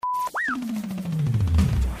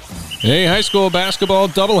A high school basketball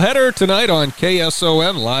doubleheader tonight on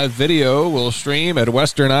KSOM. Live video will stream at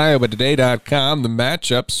westerniowa.today.com. The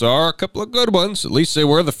matchups are a couple of good ones. At least they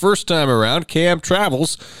were the first time around. Cam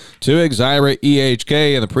travels to Exira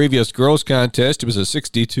EHK. In the previous girls contest, it was a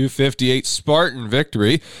 62-58 Spartan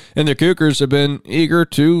victory, and the Cougars have been eager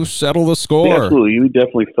to settle the score. Yeah, absolutely. We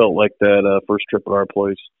definitely felt like that first trip at our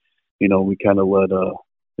place. We kind of let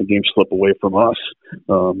the game slip away from us.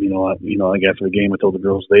 Like after the game, I told the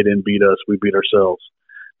girls they didn't beat us, we beat ourselves.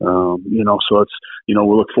 So it's, we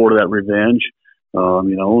look forward to that revenge,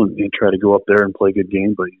 and try to go up there and play a good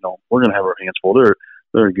game. But, we're going to have our hands full.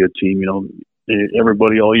 They're a good team.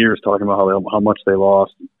 Everybody all year is talking about how much they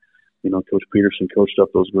lost. Coach Peterson coached up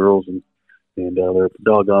those girls, and they're a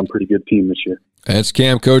doggone pretty good team this year. That's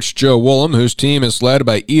Cam coach Joe Woolham, whose team is led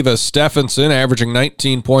by Eva Stephenson, averaging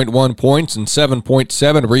 19.1 points and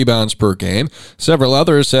 7.7 rebounds per game. Several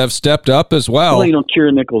others have stepped up as well. Well,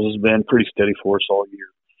 Kira Nichols has been pretty steady for us all year.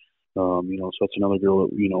 So that's another girl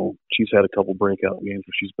that, she's had a couple breakout games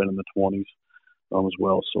where she's been in the 20s as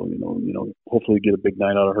well. So, hopefully get a big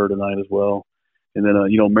night out of her tonight as well. And then,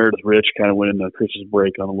 Meredith Rich kind of went into Chris's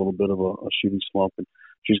break on a little bit of a shooting slump, and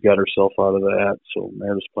she's got herself out of that. So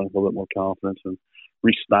Meredith's playing with a little bit more confidence. And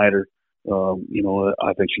Reese Snyder,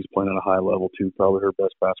 I think she's playing at a high level too. Probably her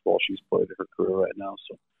best basketball she's played in her career right now.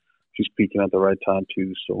 So she's peaking at the right time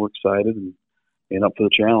too. So we're excited and up for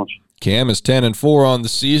the challenge. Cam is 10-4 on the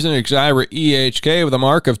season. Exira EHK with a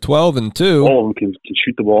mark of 12-2. All of them can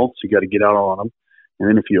shoot the ball, so you got to get out on them. And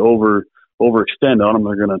then if you overextend on them,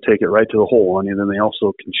 they're going to take it right to the hole on you. And then they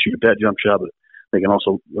also can shoot that jump shot, but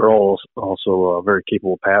they're all also very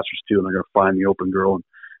capable passers too, and they're going to find the open girl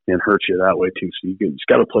and hurt you that way too. So you just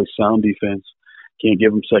got to play sound defense. Can't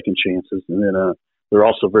give them second chances, and then they're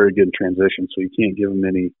also very good in transition. So you can't give them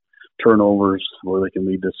any turnovers where they can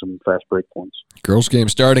lead to some fast break points. Girls game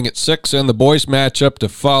starting at 6 and the boys matchup to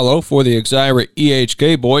follow for the Exira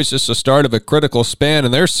EHK boys. This is the start of a critical span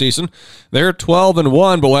in their season. They're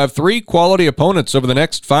 12-1, but will have 3 quality opponents over the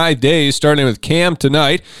next 5 days, starting with Cam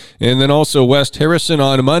tonight and then also West Harrison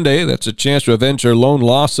on Monday. That's a chance to avenge their lone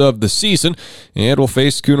loss of the season, and will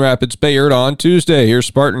face Coon Rapids Bayard on Tuesday. Here's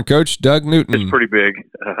Spartan coach Doug Newton. It's pretty big.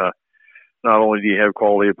 Not only do you have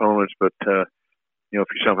quality opponents, but if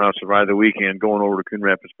you somehow survive the weekend, going over to Coon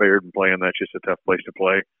Rapids Bayard and playing, that's just a tough place to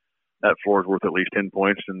play. That floor is worth at least 10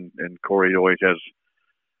 points, and Corey always has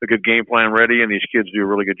a good game plan ready, and these kids do a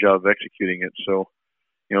really good job of executing it. So,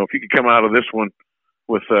 if you could come out of this one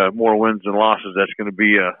with more wins than losses, that's going to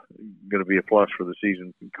be a plus for the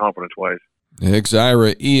season, confidence-wise.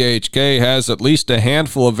 Exira EHK has at least a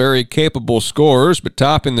handful of very capable scorers, but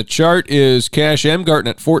topping the chart is Cash Emgarten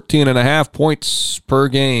at 14.5 points per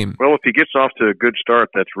game. Well, if he gets off to a good start,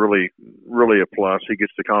 that's really, really a plus. He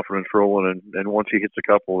gets the confidence rolling, and once he hits a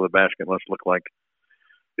couple, the basket must look like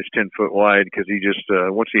it's 10 foot wide, because he just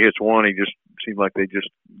once he hits one, he just seems like they just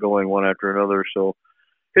go in one after another. So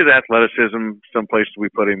his athleticism, some places we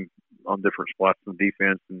put him on different spots in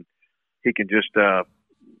defense, and he can just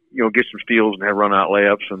get some steals and have run-out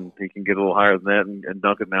layups, and he can get a little higher than that and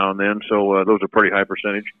dunk it now and then. So those are pretty high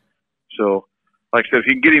percentage. So, like I said, if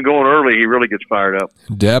you can get him going early, he really gets fired up.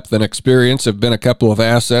 Depth and experience have been a couple of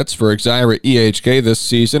assets for Exira EHK this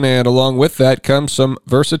season, and along with that comes some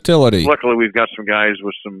versatility. Luckily, we've got some guys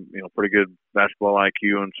with some pretty good basketball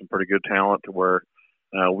IQ and some pretty good talent to where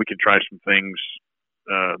we can try some things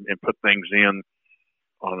and put things in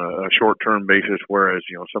on a short-term basis, whereas,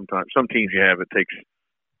 sometimes some teams you have, it takes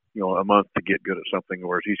a month to get good at something,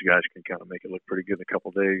 whereas these guys can kind of make it look pretty good in a couple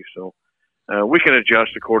of days. So we can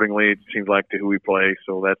adjust accordingly, it seems like, to who we play.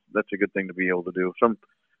 So that's a good thing to be able to do.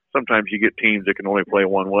 Sometimes you get teams that can only play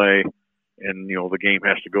one way, and, the game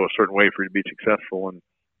has to go a certain way for you to be successful. And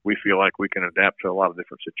we feel like we can adapt to a lot of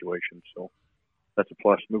different situations. So that's a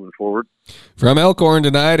plus moving forward. From Elkhorn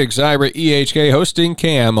tonight, Exira EHK hosting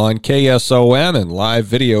Cam on KSOM and live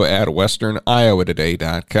video at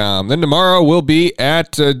westerniowa.today.com. Then tomorrow we'll be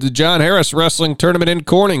at the John Harris Wrestling Tournament in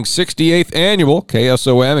Corning, 68th annual.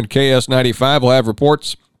 KSOM and KS95 will have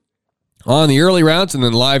reports on the early rounds and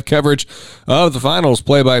then live coverage of the finals,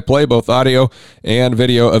 play-by-play, both audio and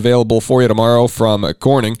video available for you tomorrow from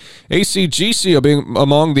Corning. ACGC will be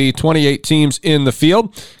among the 28 teams in the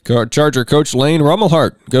field. Charger coach Lane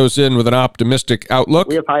Rummelhart goes in with an optimistic outlook.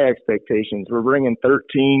 We have high expectations. We're bringing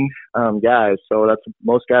 13 guys, so that's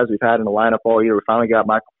most guys we've had in the lineup all year. We finally got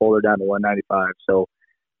Michael Fuller down to 195, so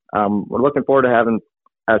we're looking forward to having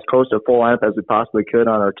as close to a full lineup as we possibly could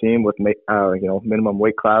on our team with minimum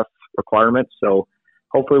weight class requirements. So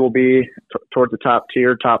hopefully we'll be towards the top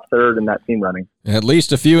tier, top third in that team running. At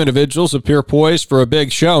least a few individuals appear poised for a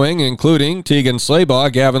big showing, including Tegan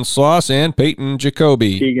Slaybaugh, Gavin Sloss, and Peyton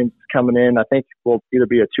Jacoby. Tegan's coming in. I think we'll either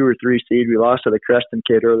be a 2 or 3 seed. We lost to the Creston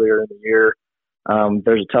kid earlier in the year.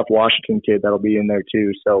 There's a tough Washington kid that'll be in there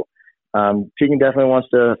too. So Tegan definitely wants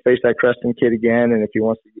to face that Creston kid again, and if he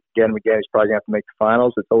wants to get him again, he's probably going to have to make the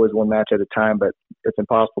finals. It's always one match at a time, but it's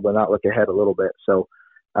impossible to not look ahead a little bit. So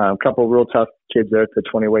a couple of real tough kids there at the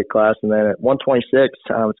 20-weight class. And then at 126,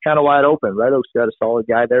 it's kind of wide open. Red Oak's got a solid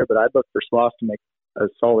guy there, but I'd look for Sloss to make a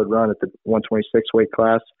solid run at the 126-weight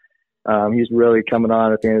class. He's really coming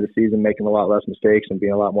on at the end of the season, making a lot less mistakes and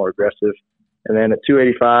being a lot more aggressive. And then at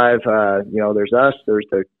 285, there's us. There's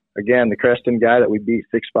the Creston guy that we beat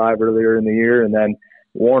 6'5" earlier in the year. And then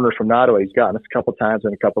Warner from Nottoway. He's gotten us a couple times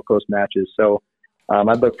in a couple close matches. So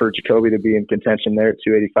I'd look for Jacoby to be in contention there at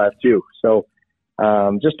 285 too. So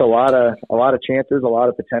just a lot of chances, a lot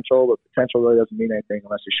of potential. But potential really doesn't mean anything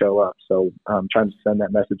unless you show up. So I'm trying to send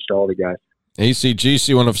that message to all the guys.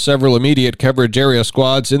 ACGC, one of several immediate coverage area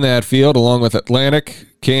squads in that field, along with Atlantic,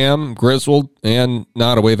 Cam, Griswold, and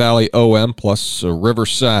Nottoway Valley OM, plus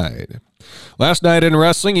Riverside. Last night in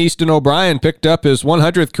wrestling, Easton O'Brien picked up his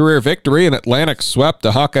 100th career victory, and Atlantic swept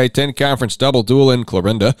the Hawkeye 10 Conference double duel in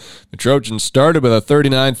Clarinda. The Trojans started with a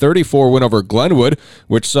 39-34 win over Glenwood,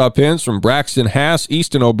 which saw pins from Braxton Haas,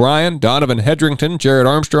 Easton O'Brien, Donovan Hedrington, Jared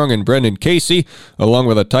Armstrong, and Brendan Casey, along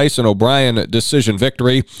with a Tyson O'Brien decision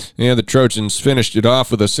victory. And the Trojans finished it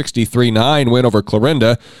off with a 63-9 win over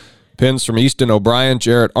Clarinda. Pins from Easton O'Brien,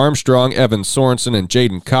 Jarrett Armstrong, Evan Sorensen, and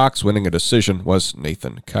Jaden Cox. Winning a decision was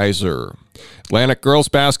Nathan Kaiser. Atlantic girls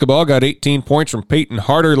basketball got 18 points from Peyton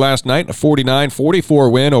Harder last night in a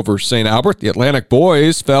 49-44 win over St. Albert. The Atlantic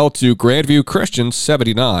boys fell to Grandview Christian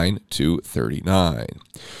 79-39.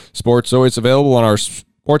 Sports always available on our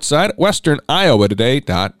sports site at westerniowa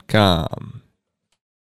today.com.